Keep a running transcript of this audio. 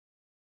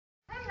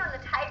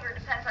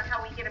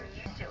and get them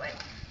used to it.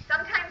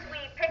 Sometimes we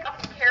pick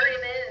up and carry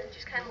them in and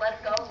just kind of let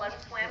them go and let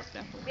them swim.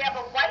 We have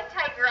a white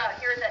tiger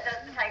out here that does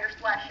the Tiger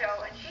Splash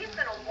show, and she's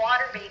been a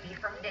water baby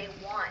from day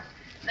one.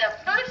 The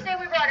first day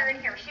we brought her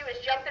in here, she was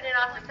jumping in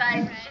off the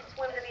sides, and she'd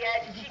swim to the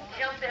edge, and she'd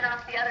jump in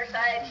off the other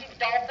side, she'd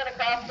dolphin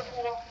across the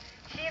pool.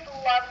 She's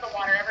loved the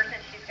water ever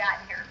since she's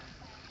gotten here.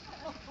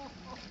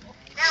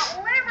 Now,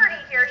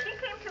 Liberty here, she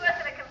came to us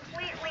in a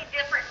completely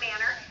different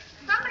manner.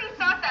 Somebody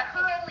thought that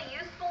her only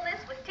usefulness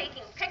was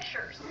taking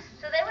pictures.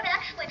 So they would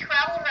actually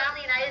travel around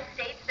the United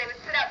States, they would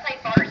sit outside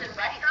bars and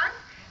restaurants,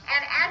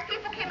 and as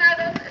people came out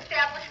of those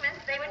establishments,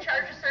 they would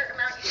charge a certain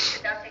amount, you could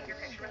sit down and take your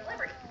picture with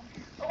Liberty.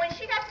 But when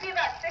she got to be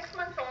about 6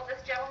 months old, this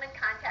gentleman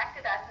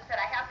contacted us and said,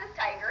 I have this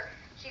tiger,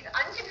 she's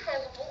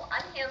uncontrollable,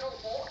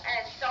 unhandleable,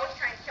 and she's always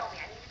trying to kill me.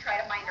 I need to try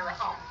to find her a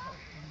home.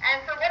 And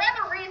for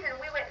whatever reason,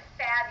 we went,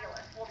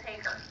 fabulous, we'll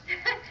take her.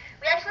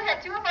 We actually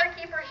had 2 of our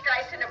keepers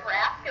drive to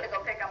Nebraska to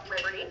go pick up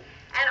Liberty.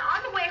 And on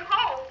the way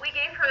home, we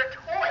gave her a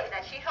toy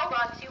that she held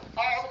on to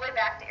all the way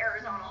back to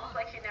Arizona, almost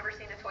like she'd never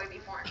seen a toy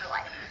before in her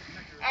life.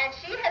 And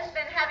she has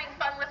been having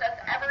fun with us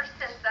ever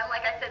since then.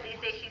 Like I said, these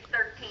days she's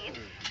 13.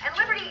 And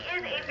Liberty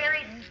is a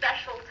very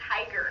special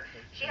tiger.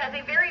 She has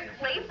a very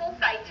playful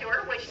side to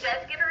her, which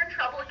does get her in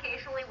trouble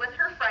occasionally with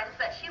her friends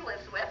that she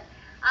lives with.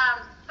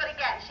 But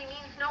again, she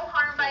means no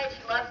harm by it.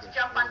 She loves to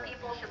jump on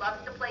people. She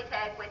loves to play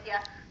tag with you.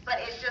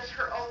 But it's just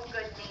her own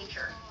good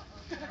nature.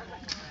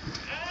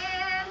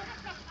 And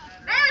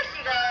there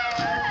she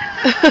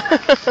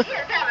goes. She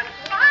is having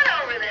fun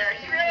over there.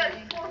 She realized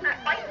school's not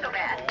quite so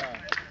bad.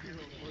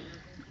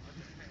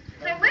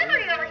 So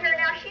Liberty over here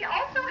now, she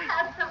also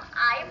has some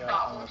eye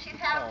problems. She's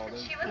had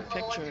since she was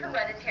little. It's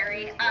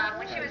hereditary.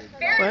 When she was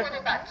very little,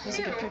 about 2,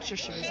 she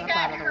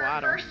got her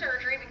first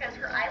surgery because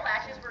her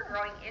eyelashes were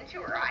growing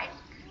into her eye.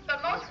 But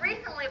most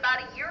recently,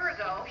 about a year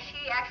ago,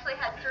 she actually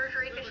had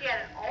surgery because she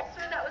had an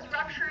ulcer that was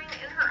rupturing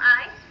in her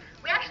eye.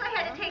 We actually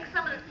had to take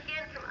some of the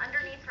skin from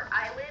underneath her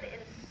eyelid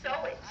and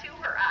sew it to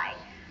her eye.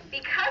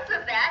 Because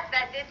of that,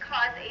 that did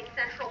cause a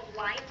central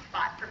blind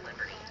spot for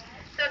Liberty.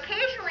 So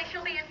occasionally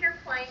she'll be in here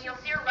playing. You'll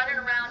see her running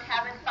around